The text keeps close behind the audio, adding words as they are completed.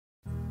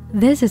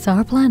This is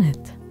our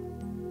planet.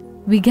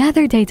 We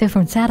gather data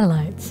from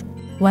satellites,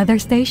 weather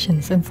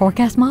stations and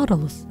forecast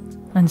models,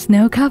 on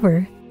snow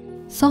cover,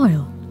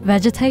 soil,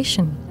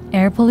 vegetation,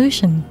 air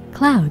pollution,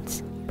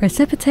 clouds,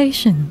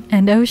 precipitation,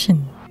 and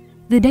ocean.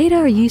 The data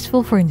are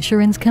useful for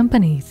insurance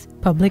companies,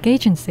 public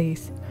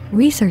agencies,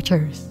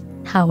 researchers.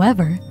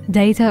 However,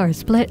 data are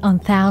split on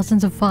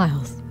thousands of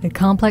files with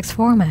complex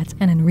formats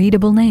and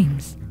unreadable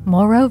names.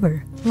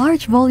 Moreover,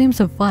 large volumes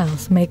of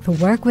files make the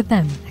work with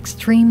them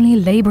extremely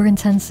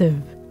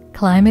labor-intensive.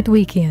 Climate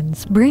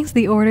Wikience brings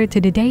the order to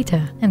the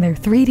data in their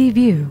 3D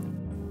view.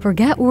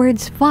 Forget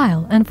words,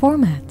 file, and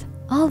format.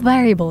 All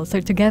variables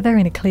are together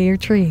in a clear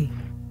tree.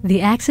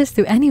 The access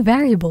to any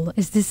variable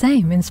is the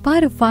same in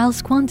spite of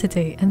files'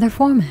 quantity and their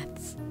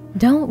formats.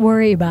 Don't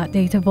worry about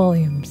data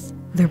volumes.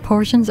 Their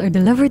portions are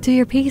delivered to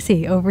your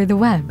PC over the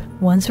web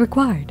once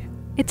required.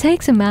 It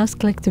takes a mouse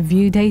click to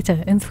view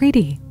data in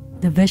 3D.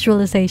 The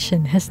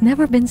visualization has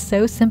never been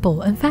so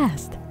simple and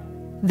fast.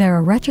 There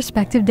are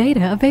retrospective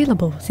data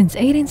available since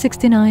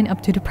 1869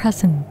 up to the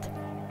present.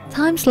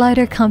 Time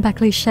slider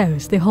compactly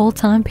shows the whole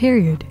time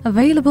period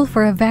available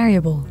for a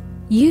variable.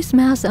 Use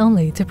mouse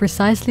only to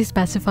precisely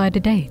specify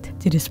the date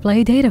to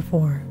display data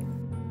for.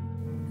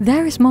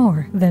 There is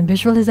more than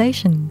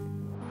visualization.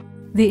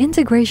 The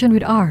integration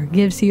with R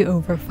gives you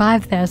over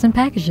 5,000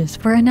 packages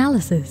for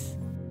analysis.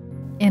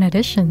 In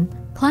addition,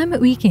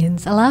 Climate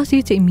Wikience allows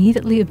you to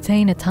immediately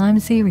obtain a time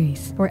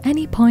series for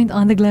any point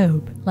on the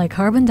globe, like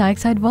carbon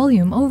dioxide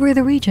volume over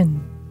the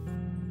region.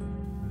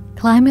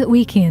 Climate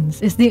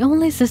Wikience is the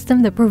only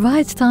system that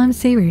provides time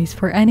series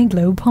for any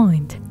globe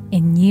point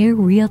in near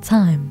real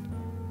time.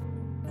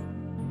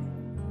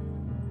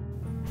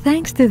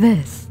 Thanks to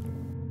this,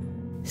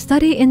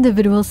 study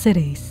individual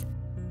cities,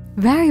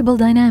 variable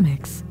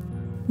dynamics,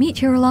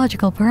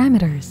 meteorological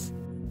parameters,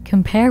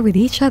 compare with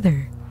each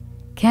other,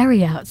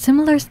 carry out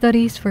similar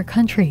studies for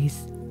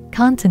countries,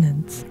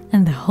 continents,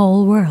 and the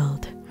whole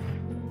world.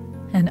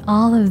 And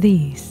all of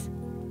these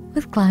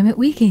with Climate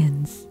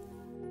Wikience.